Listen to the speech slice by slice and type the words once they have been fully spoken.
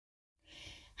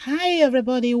Hi,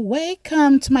 everybody.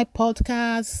 Welcome to my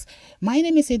podcast. My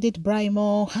name is Edith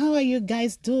Brimo. How are you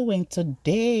guys doing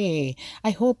today? I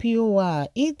hope you are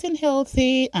eating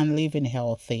healthy and living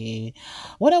healthy.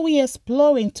 What are we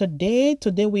exploring today?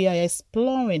 Today, we are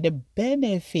exploring the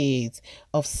benefits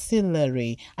of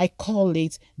celery. I call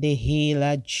it the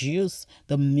healer juice,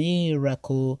 the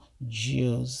miracle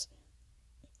juice.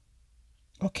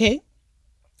 Okay?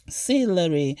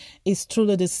 Celery is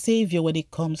truly the savior when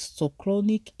it comes to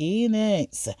chronic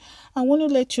illness. I want to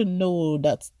let you know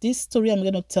that this story I'm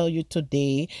going to tell you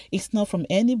today is not from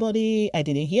anybody. I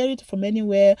didn't hear it from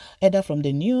anywhere, either from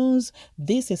the news.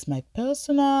 This is my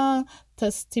personal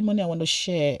testimony I want to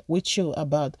share with you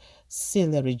about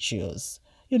celery juice.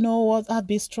 You know what? I've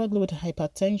been struggling with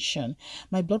hypertension.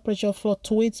 My blood pressure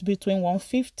fluctuates between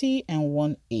 150 and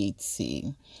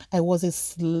 180. I was a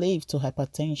slave to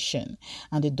hypertension,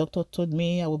 and the doctor told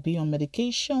me I would be on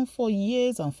medication for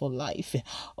years and for life.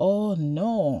 Oh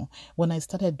no. When I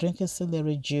started drinking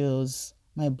celery juice,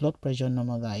 my blood pressure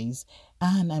normalized,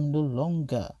 and I'm no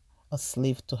longer a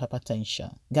slave to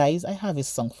hypertension. Guys, I have a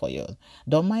song for you.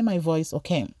 Don't mind my voice,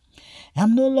 okay?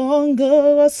 I'm no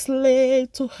longer a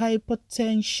slave to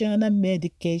hypertension and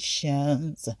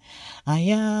medications. I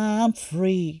am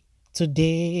free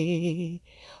today.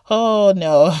 Oh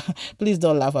no, please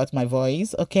don't laugh at my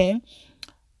voice, okay?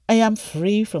 I am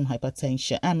free from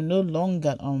hypertension. I'm no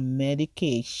longer on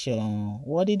medication.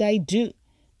 What did I do?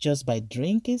 Just by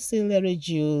drinking celery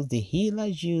juice, the healer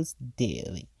juice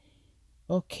daily.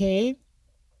 Okay?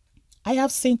 I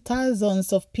have seen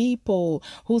thousands of people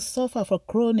who suffer from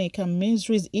chronic and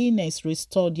misery illness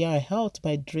restore their health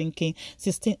by drinking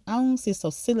 16 ounces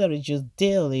of celery juice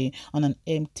daily on an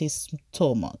empty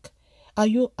stomach. Are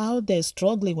you out there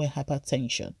struggling with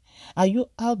hypertension? Are you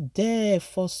out there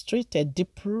frustrated,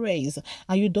 depressed,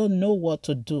 and you don't know what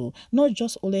to do? Not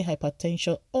just only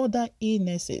hypertension, other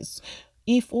illnesses.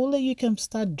 If only you can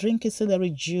start drinking celery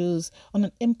juice on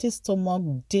an empty stomach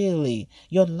daily,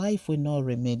 your life will not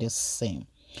remain the same.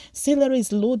 Celery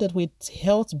is loaded with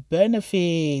health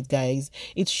benefits, guys.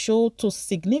 It shows to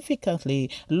significantly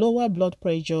lower blood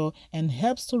pressure and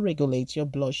helps to regulate your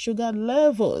blood sugar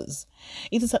levels.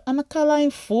 It is an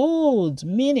alkaline food,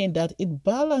 meaning that it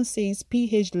balances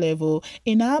pH level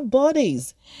in our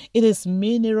bodies. Its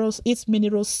mineral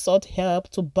salt help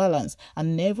to balance our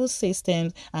nervous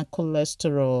systems and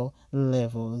cholesterol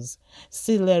levels.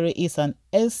 Celery is an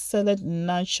excellent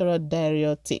natural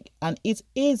diuretic and it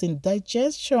aids in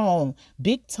digestion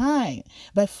big time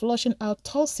by flushing out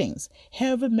toxins,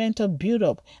 heavy mental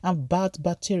buildup, and bad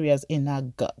bacteria in our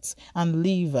guts and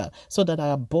liver so that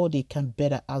our body can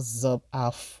better absorb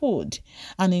our food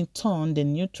and in turn the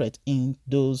nutrient in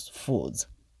those foods.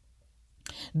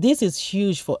 This is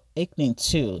huge for acne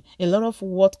too. A lot of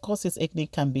what causes acne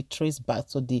can be traced back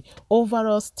to the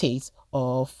overall state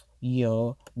of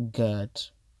your gut.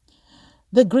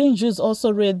 The green juice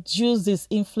also reduces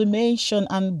inflammation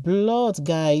and blood,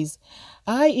 guys.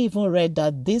 I even read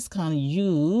that this can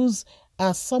use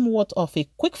as somewhat of a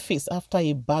quick fix after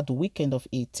a bad weekend of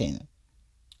eating.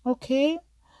 Okay?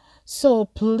 So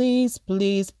please,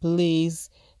 please, please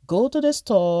go to the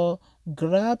store,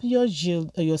 grab your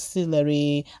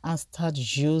celery and start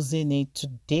using it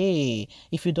today.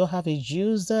 If you don't have a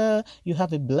juicer, you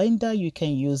have a blender, you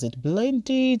can use it. Blend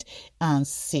it and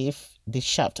sieve the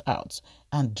shaft out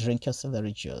and drink your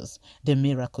celery juice, the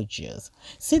miracle juice.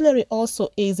 Celery also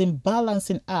aids in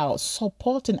balancing out,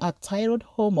 supporting our thyroid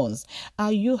hormones.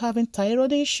 Are you having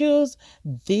thyroid issues?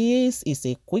 This is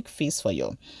a quick fix for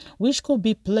you, which could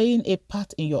be playing a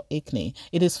part in your acne.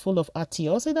 It is full of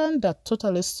antioxidants that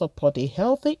totally support a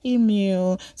healthy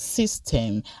immune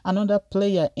system. Another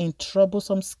player in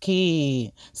troublesome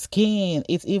skin.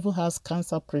 It even has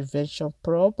cancer prevention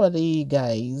property,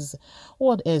 guys.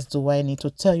 What else do I need to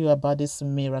tell you about this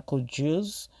miracle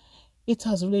juice? It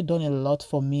has really done a lot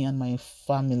for me and my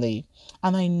family,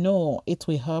 and I know it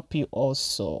will help you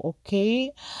also.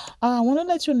 Okay, I want to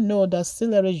let you know that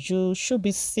celery juice should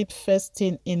be sipped first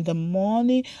thing in the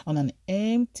morning on an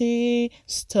empty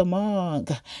stomach.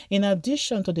 In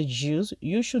addition to the juice,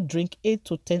 you should drink 8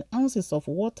 to 10 ounces of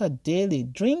water daily.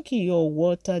 Drink your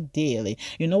water daily.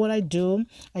 You know what I do?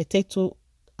 I take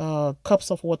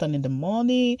cups of water in the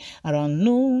morning. Around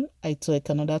noon, I take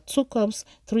another 2 cups.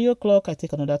 3 o'clock, I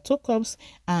take another 2 cups.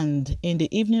 And in the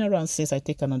evening around 6, I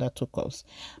take another 2 cups.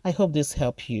 I hope this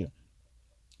helps you.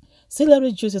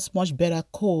 Celery juice is much better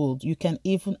cold. You can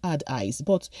even add ice.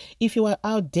 But if you are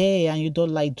out there and you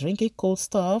don't like drinking cold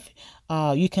stuff,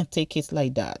 you can take it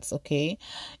like that, okay?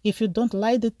 If you don't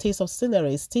like the taste of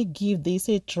celery, still give this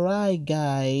a try,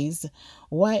 guys.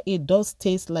 While it does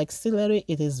taste like celery,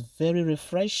 it is very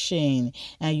refreshing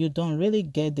and you don't really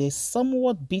get the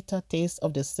somewhat bitter taste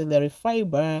of the celery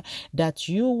fiber that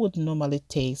you would normally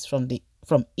taste from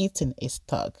eating a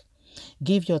stalk.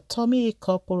 Give your tummy a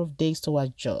couple of days to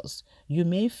adjust. You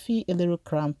may feel a little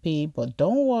crampy, but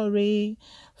don't worry.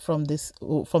 From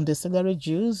the celery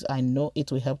juice, I know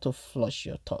it will help to flush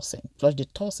the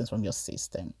toxins from your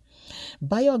system.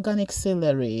 Buy organic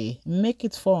celery, make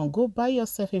it fun. Go buy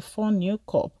yourself a fun new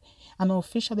cup and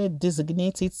officially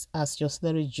designate it as your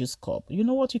celery juice cup. You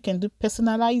know what you can do?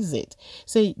 Personalize it.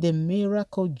 Say the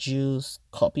miracle juice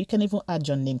cup. You can even add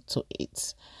your name to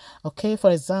it. Okay,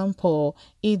 for example,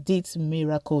 Edith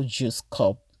Miracle Juice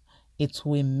Cup. It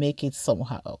will make it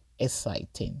somehow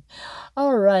exciting.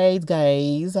 All right,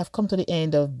 guys, I've come to the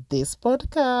end of this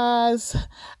podcast.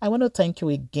 I want to thank you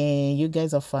again. You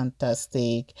guys are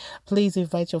fantastic. Please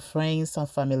invite your friends and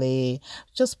family.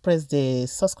 Just press the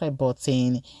subscribe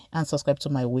button and subscribe to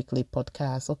my weekly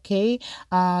podcast, okay?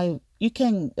 You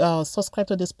can subscribe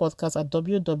to this podcast at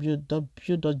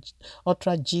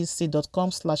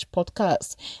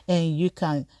www.ultragc.com/podcast and you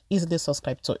can easily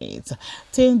subscribe to it.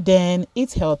 Till then,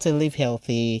 eat healthy, live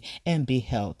healthy, and be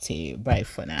healthy. Bye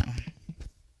for now.